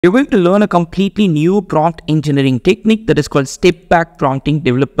You're going to learn a completely new prompt engineering technique that is called step-back prompting,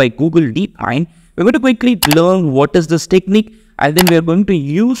 developed by Google DeepMind. We're going to quickly learn what is this technique, and then we're going to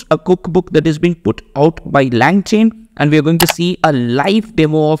use a cookbook that has been put out by LangChain, and we're going to see a live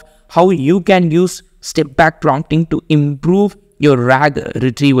demo of how you can use step-back prompting to improve your RAG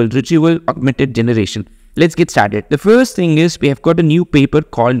retrieval augmented generation. Let's get started. The first thing is we have got a new paper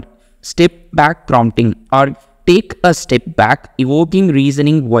called step-back prompting, or take a step back, evoking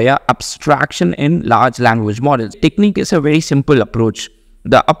reasoning via abstraction in large language models. Technique is a very simple approach.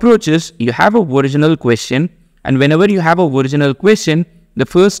 The approach is you have a original question, and whenever you have a original question, the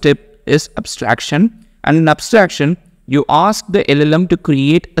first step is abstraction. And in abstraction, you ask the LLM to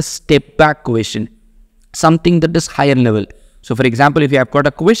create a step back question, something that is higher level. So for example, if you have got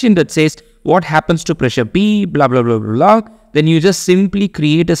a question that says, what happens to pressure P, blah, blah, blah, blah, blah, then you just simply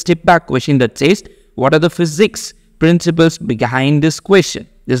create a step back question that says, what are the physics principles behind this question?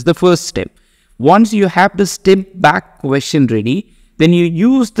 This is the first step. Once you have the step back question ready, then you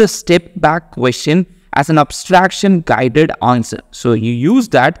use the step back question as an abstraction guided answer. So you use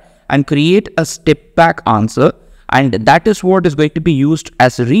that and create a step back answer, and that is what is going to be used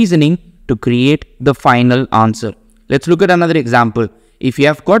as reasoning to create the final answer. Let's look at another example. If you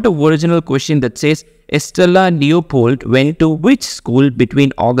have got a original question that says, Stella Leopold went to which school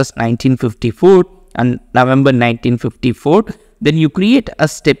between August 1954 and November 1954, then you create a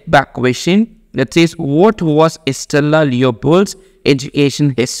step back question that says, what was Stella Leopold's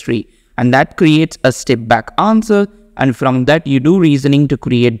education history? And that creates a step back answer, and from that you do reasoning to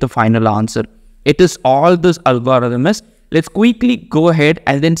create the final answer. It is all this algorithm is. Let's quickly go ahead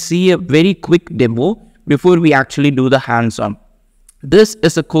and then see a very quick demo before we actually do the hands-on. This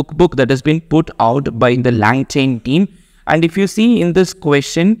is a cookbook that has been put out by the LangChain team, and if you see in this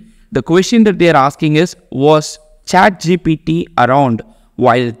question, the question that they are asking is, was ChatGPT around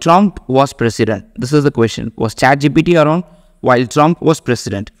while Trump was president? This is the question. Was ChatGPT around while Trump was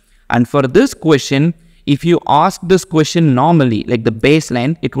president? And for this question, if you ask this question normally, like the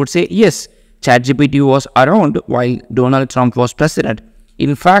baseline, it would say, yes, ChatGPT was around while Donald Trump was president.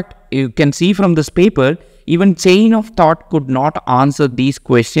 In fact, you can see from this paper, even chain of thought could not answer these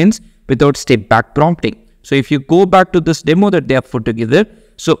questions without step back prompting. So if you go back to this demo that they have put together,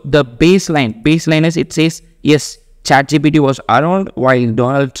 so the baseline is, it says, yes, ChatGPT was around while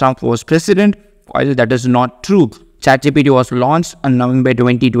Donald Trump was president, while that is not true. ChatGPT was launched on November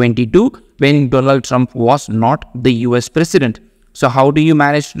 2022 when Donald Trump was not the US president. So how do you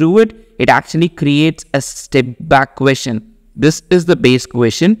manage to do it? It actually creates a step back question. This is the base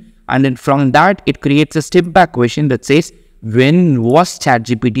question, and then from that it creates a step back question that says, when was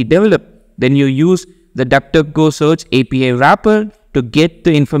ChatGPT developed? Then you use the DuckDuckGo search API wrapper to get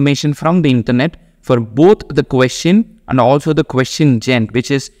the information from the internet for both the question and also the question gen,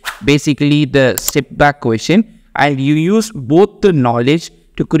 which is basically the step back question, and you use both the knowledge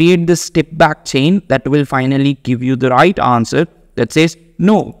to create the step back chain that will finally give you the right answer that says,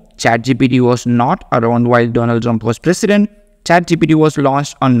 no, ChatGPT was not around while Donald Trump was president. ChatGPT was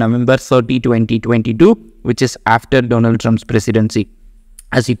launched on November 30, 2022, which is after Donald Trump's presidency.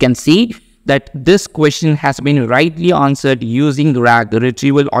 As you can see, that this question has been rightly answered using RAG,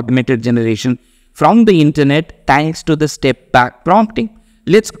 retrieval augmented generation, from the internet thanks to the step back prompting.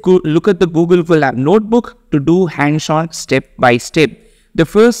 Let's go look at the Google Colab notebook to do hands-on step by step. The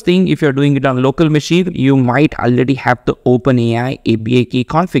first thing, if you're doing it on local machine, you might already have the OpenAI API key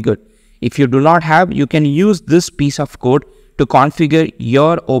configured. If you do not have, you can use this piece of code to configure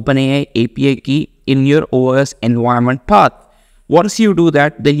your OpenAI API key in your OS environment path. Once you do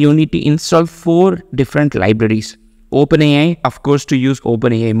that, then you need to install 4 different libraries. OpenAI, of course, to use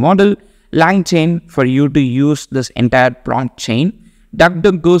OpenAI model, LangChain for you to use this entire prompt chain,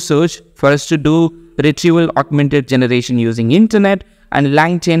 DuckDuckGo search for us to do retrieval augmented generation using internet, and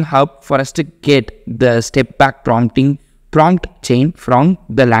LangChain hub for us to get the step back prompting prompt chain from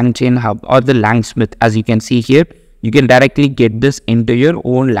the LangChain hub or the Langsmith. As you can see here, you can directly get this into your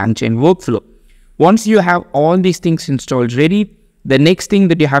own LangChain workflow. Once you have all these things installed ready, the next thing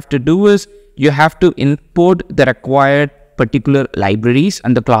that you have to do is you have to import the required particular libraries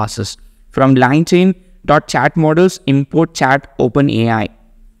and the classes. From LangChain.chat models, import chat OpenAI.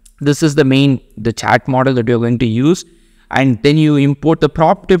 This is the chat model that you're going to use. And then you import the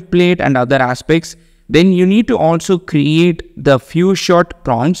prompt template and other aspects. Then you need to also create the few short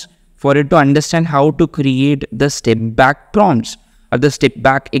prompts for it to understand how to create the step back prompts or the step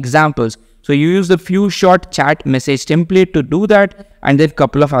back examples. So you use the few short chat message template to do that, and then a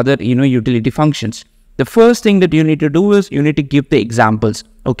couple of other utility functions. The first thing that you need to do is you need to give the examples.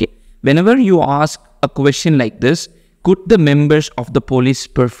 Okay, whenever you ask a question like this, could the members of the police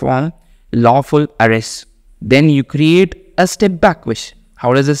perform lawful arrests? Then you create a step back question.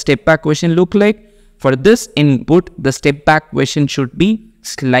 How does a step back question look like? For this input, the step back question should be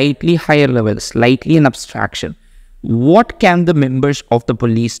slightly higher level, slightly an abstraction. What can the members of the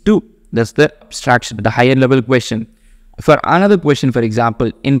police do? That's the abstraction, the higher level question. For another question, for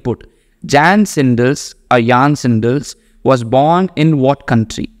example, input, Jan Sindels or Jan Sindels was born in what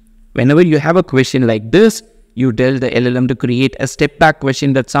country? Whenever you have a question like this, you tell the LLM to create a step back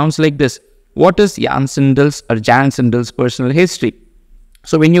question that sounds like this. What is Jan Sindels or Jan Sindels' personal history?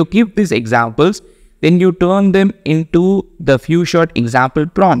 So when you give these examples, then you turn them into the few short example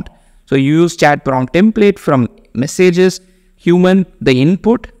prompt. So you use chat prompt template from messages, human, the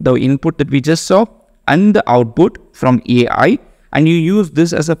input that we just saw, and the output from AI, and you use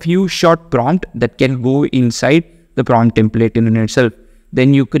this as a few short prompt that can go inside the prompt template in itself.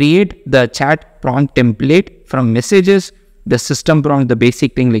 Then you create the chat prompt template from messages, the system prompt, the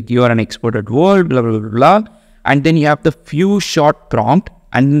basic thing like you are an expert at Word, blah, blah, blah, blah. And then you have the few short prompt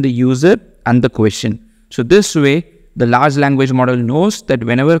and then the user and the question. So this way, the large language model knows that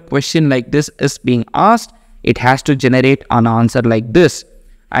whenever a question like this is being asked, it has to generate an answer like this.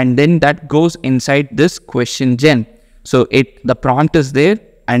 And then that goes inside this question gen. So the prompt is there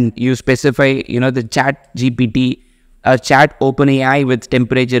and you specify, the chat GPT, chat OpenAI with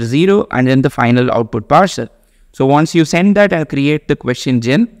temperature 0 and then the final output parser. So once you send that and create the question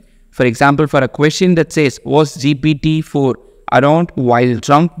gen, for example, for a question that says, was GPT-4 around while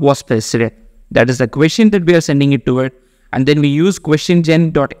Trump was president? That is the question that we are sending it toward. And then we use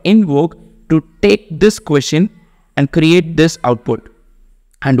questiongen.invoke to take this question and create this output.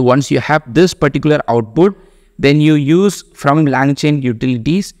 And once you have this particular output, then you use from LangChain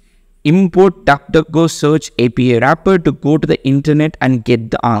utilities, import DuckDuckGo search API wrapper to go to the internet and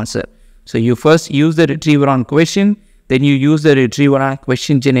get the answer. So you first use the retriever on question, then you use the retriever on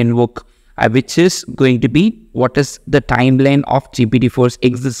questiongen invoke, which is going to be what is the timeline of GPT-4's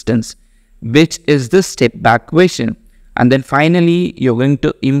existence, which is the step back question. And then finally, you're going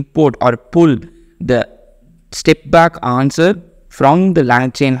to import or pull the step back answer from the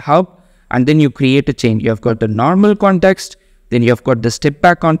LangChain hub, and then you create a chain. You have got the normal context, then you have got the step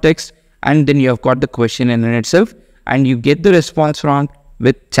back context, and then you have got the question in itself, and you get the response from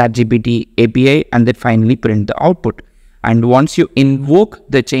with ChatGPT API, and then finally print the output. And once you invoke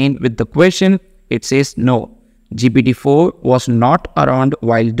the chain with the question, it says no, GPT-4 was not around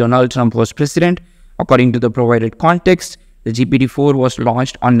while Donald Trump was president. According to the provided context, the GPT-4 was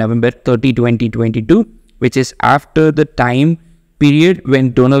launched on November 30, 2022, which is after the time period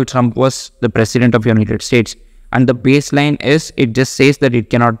when Donald Trump was the president of the United States. And the baseline is, it just says that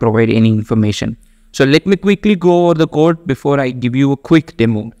it cannot provide any information. So let me quickly go over the code before I give you a quick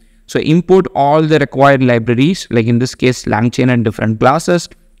demo. So import all the required libraries, like in this case, LangChain and different classes.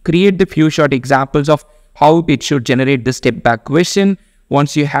 Create the few short examples of how it should generate the step back question.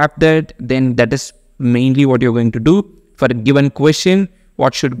 Once you have that, then that is mainly what you're going to do. For a given question,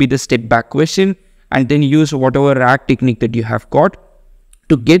 what should be the step back question? And then use whatever RAG technique that you have got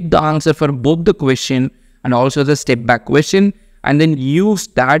to get the answer for both the question and also the step back question. And then use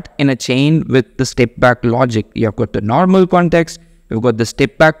that in a chain with the step back logic. You have got the normal context, you've got the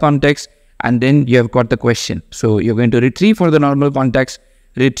step back context, and then you have got the question. So you're going to retrieve for the normal context,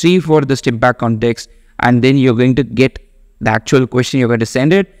 retrieve for the step back context, and then you're going to get the actual question. You're going to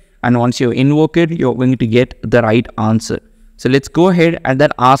send it, and once you invoke it, you're going to get the right answer. So let's go ahead and then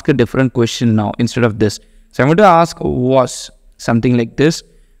ask a different question now instead of this. So I'm going to ask was something like this.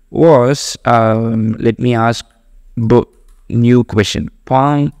 Was, let me ask new question.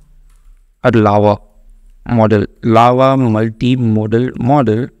 Find a Lava model. Lava multimodal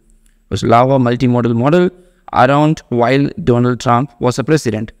model. Was Lava multimodal model around while Donald Trump was a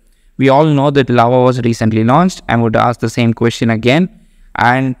president? We all know that Lava was recently launched. I'm going to ask the same question again,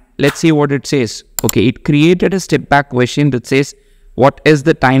 and let's see what it says. Okay, it created a step back question that says, what is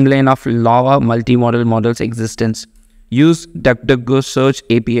the timeline of Lava multimodal model's existence? Use DuckDuckGo search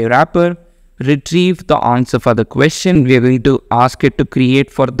API wrapper, retrieve the answer for the question. We are going to ask it to create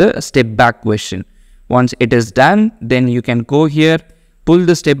for the step back question. Once it is done, then you can go here, pull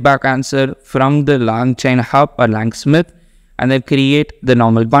the step back answer from the LangChain hub or Langsmith, and then create the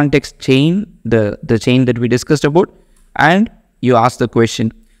normal context chain, the chain that we discussed about, and you ask the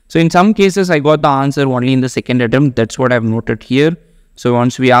question. So in some cases, I got the answer only in the second attempt. That's what I've noted here. So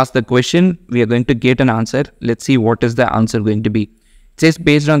once we ask the question, we are going to get an answer. Let's see what is the answer going to be. It says,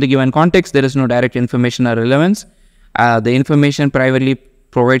 based on the given context, there is no direct information or relevance. The information primarily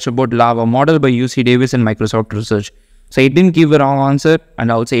provides about Lava model by UC Davis and Microsoft Research. So it didn't give a wrong answer,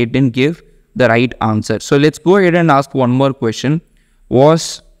 and also it didn't give the right answer. So let's go ahead and ask one more question.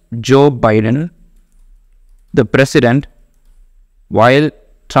 Was Joe Biden the president while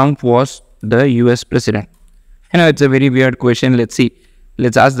Trump was the US president? I know it's a very weird question. Let's see.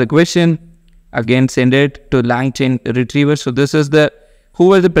 Let's ask the question. Again, send it to LangChain Retriever. So this is who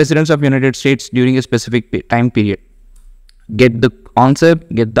were the presidents of United States during a specific time period. Get the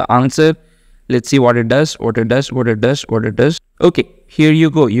answer. Let's see what it does. Okay, here you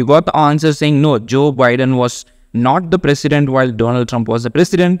go. You got the answer saying no, Joe Biden was not the president while Donald Trump was the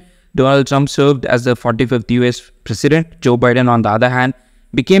president. Donald Trump served as the 45th US president. Joe Biden, on the other hand,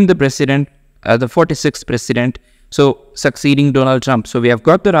 became the president, the 46th president, so succeeding Donald Trump. So we have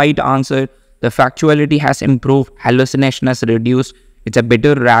got the right answer. The factuality has improved, hallucination has reduced. It's a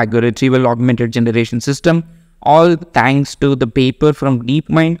better RAG, retrieval augmented generation system. All thanks to the paper from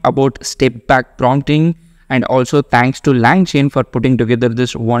DeepMind about step-back prompting, and also thanks to LangChain for putting together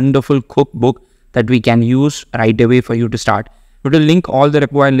this wonderful cookbook that we can use right away for you to start. We will link all the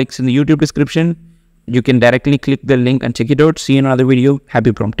required links in the YouTube description. You can directly click the link and check it out. See you in another video.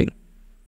 Happy prompting.